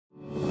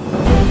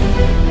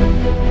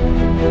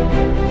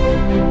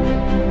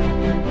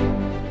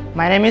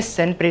My name is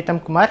Preetham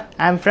Kumar.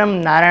 I am from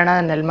Narayana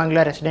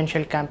Nelmangla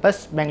Residential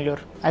Campus, Bangalore.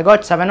 I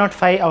got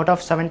 705 out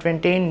of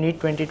 720 in NEET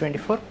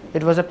 2024.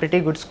 It was a pretty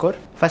good score.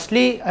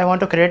 Firstly, I want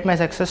to credit my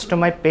success to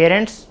my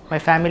parents, my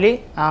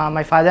family,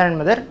 my father and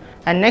mother,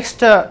 and next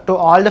to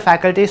all the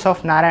faculties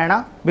of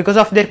Narayana. Because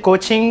of their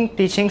coaching,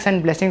 teachings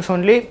and blessings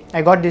only,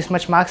 I got this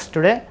much marks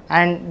today,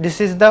 and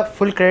this is the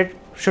full credit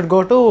should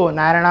go to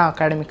Narayana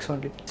academics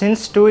only.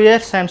 Since 2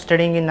 years I am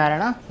studying in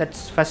Narayana,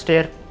 that's first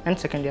year and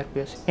second year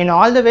PUC. In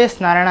all the ways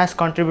Narayana has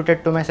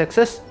contributed to my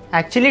success.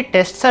 Actually,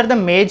 tests are the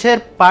major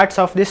parts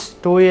of this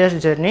 2 years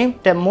journey.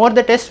 The more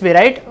the tests we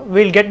write,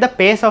 we'll get the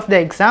pace of the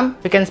exam.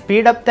 We can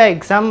speed up the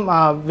exam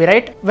we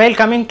write. While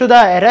coming to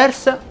the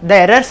errors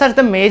are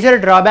the major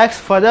drawbacks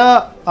for the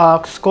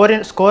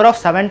score of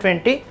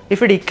 720.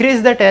 If we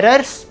decrease that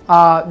errors,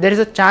 there is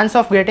a chance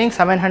of getting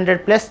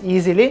 700 plus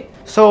easily.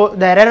 So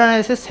the error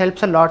analysis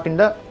helps a lot in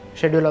the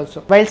schedule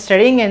also. While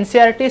studying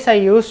NCERTs, I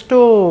used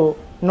to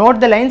note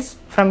the lines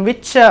from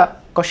which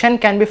question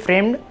can be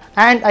framed,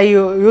 and I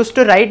used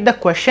to write the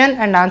question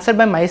and answer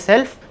by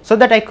myself so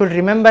that I could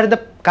remember the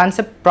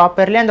concept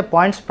properly and the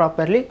points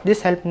properly.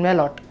 This helped me a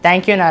lot.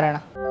 Thank you,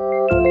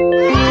 Narayana.